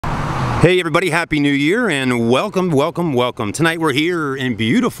Hey everybody, Happy New Year and welcome. Tonight we're here in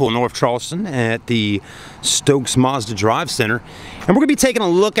beautiful North Charleston at the Stokes Mazda Drive Center. And we're going to be taking a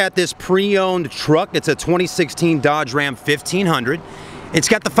look at this pre-owned truck. It's a 2016 Dodge Ram 1500. It's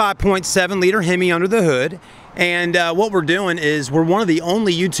got the 5.7 liter Hemi under the hood. And what we're doing is we're one of the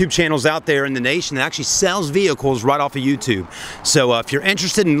only YouTube channels out there in the nation that actually sells vehicles right off of YouTube. So if you're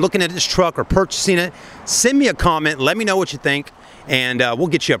interested in looking at this truck or purchasing it, send me a comment, let me know what you think. And we'll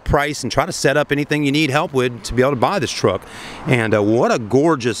get you a price and try to set up anything you need help with to be able to buy this truck. And what a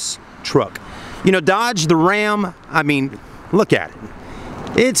gorgeous truck. You know, Dodge, the Ram, I mean, look at it.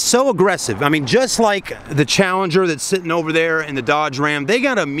 It's so aggressive. I mean, just like the Challenger that's sitting over there in the Dodge Ram, they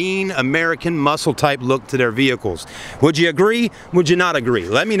got a mean American muscle type look to their vehicles. Would you agree? Would you not agree?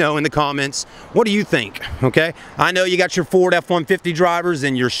 Let me know in the comments. What do you think? Okay, I know you got your Ford F-150 drivers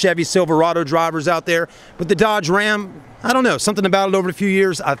and your Chevy Silverado drivers out there, but the Dodge Ram, I don't know, something about it over a few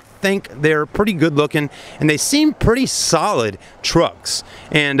years, I think they're pretty good looking and they seem pretty solid trucks.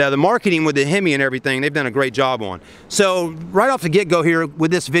 And the marketing with the Hemi and everything, they've done a great job on. So right off the get-go here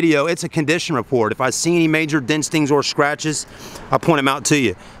with this video, it's a condition report. If I see any major dents, stings, or scratches, I'll point them out to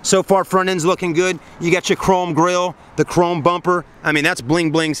you. So far, front end's looking good. You got your chrome grille, the chrome bumper. I mean, that's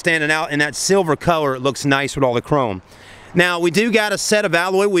bling bling standing out, and that silver color, it looks nice with all the chrome. Now, we do got a set of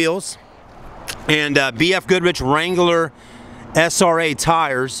alloy wheels and BF Goodrich Wrangler SRA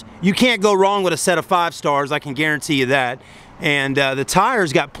tires. You can't go wrong with a set of 5 stars, I can guarantee you that. And the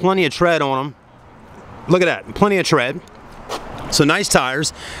tires got plenty of tread on them. Look at that, plenty of tread. So nice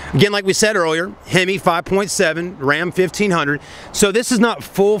tires. Again, like we said earlier, Hemi 5.7, Ram 1500. So this is not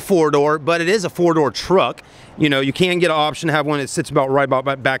full 4-door, but it is a 4-door truck. You know, you can get an option to have one that sits right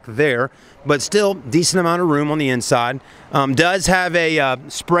about back there, but still decent amount of room on the inside. Does have a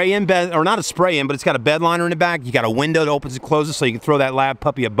spray-in bed, or not a spray-in, but it's got a bed liner in the back. You got a window that opens and closes, so you can throw that lab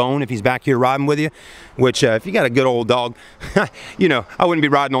puppy a bone if he's back here riding with you. Which, if you got a good old dog, you know, I wouldn't be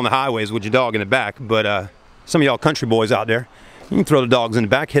riding on the highways with your dog in the back, but some of y'all country boys out there, you can throw the dogs in the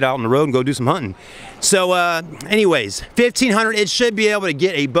back, hit out on the road, and go do some hunting. So anyways, 1500, it should be able to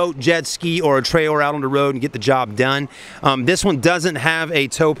get a boat, jet ski, or a trailer out on the road and get the job done. This one doesn't have a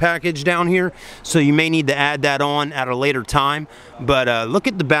tow package down here, so you may need to add that on at a later time. But look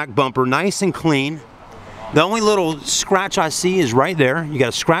at the back bumper, nice and clean. The only little scratch I see is right there. You got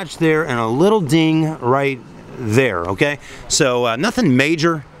a scratch there and a little ding right there, okay? So nothing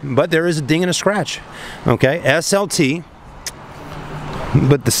major, but there is a ding and a scratch, okay? SLT.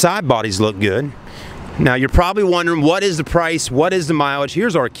 But the side bodies look good. Now you're probably wondering, what is the price? What is the mileage?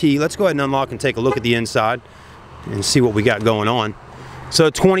 Here's our key. Let's go ahead and unlock and take a look at the inside and see what we got going on. So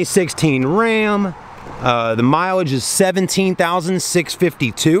 2016 Ram. The mileage is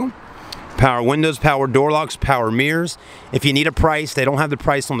 17,652. Power windows, power door locks, power mirrors. If you need a price, they don't have the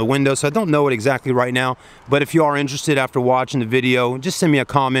price on the window, so I don't know it exactly right now. But if you are interested after watching the video, just send me a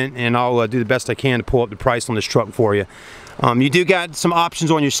comment and I'll do the best I can to pull up the price on this truck for you. You do got some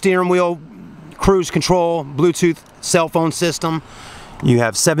options on your steering wheel, cruise control, Bluetooth cell phone system. You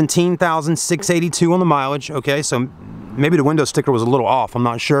have 17,682 on the mileage. Okay, so maybe the window sticker was a little off, I'm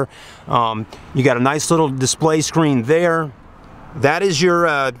not sure. You got a nice little display screen there. That is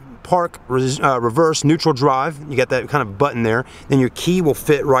your park reverse neutral drive. You got that kind of button there. Then your key will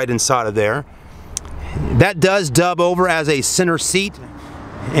fit right inside of there. That does dub over as a center seat.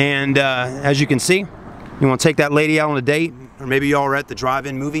 And as you can see, you want to take that lady out on a date, or maybe y'all are at the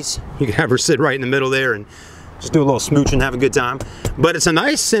drive-in movies, you can have her sit right in the middle there and just do a little smooch and have a good time. But it's a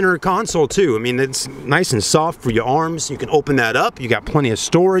nice center console too. I mean, it's nice and soft for your arms. You can open that up. You got plenty of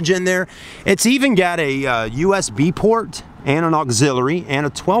storage in there. It's even got a USB port and an auxiliary and a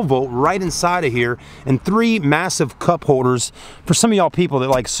 12-volt right inside of here, and 3 massive cup holders for some of y'all people that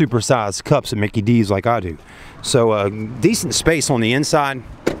like supersized cups at Mickey D's like I do. So decent space on the inside.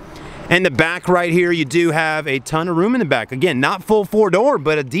 And the back right here, you do have a ton of room in the back. Again, not full 4-door,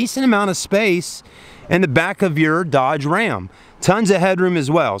 but a decent amount of space in the back of your Dodge Ram. Tons of headroom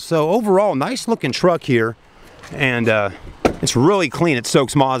as well. So overall, nice looking truck here. And it's really clean at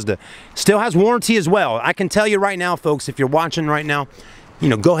Stokes Mazda. Still has warranty as well. I can tell you right now, folks, if you're watching right now, you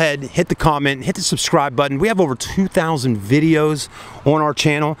know, go ahead, hit the comment, hit the subscribe button. We have over 2,000 videos on our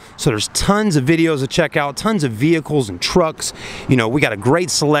channel, so there's tons of videos to check out, tons of vehicles and trucks. You know, we got a great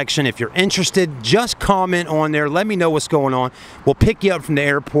selection. If you're interested, just comment on there. Let me know what's going on. We'll pick you up from the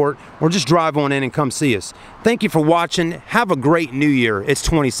airport, or just drive on in and come see us. Thank you for watching. Have a great new year. It's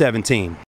 2017.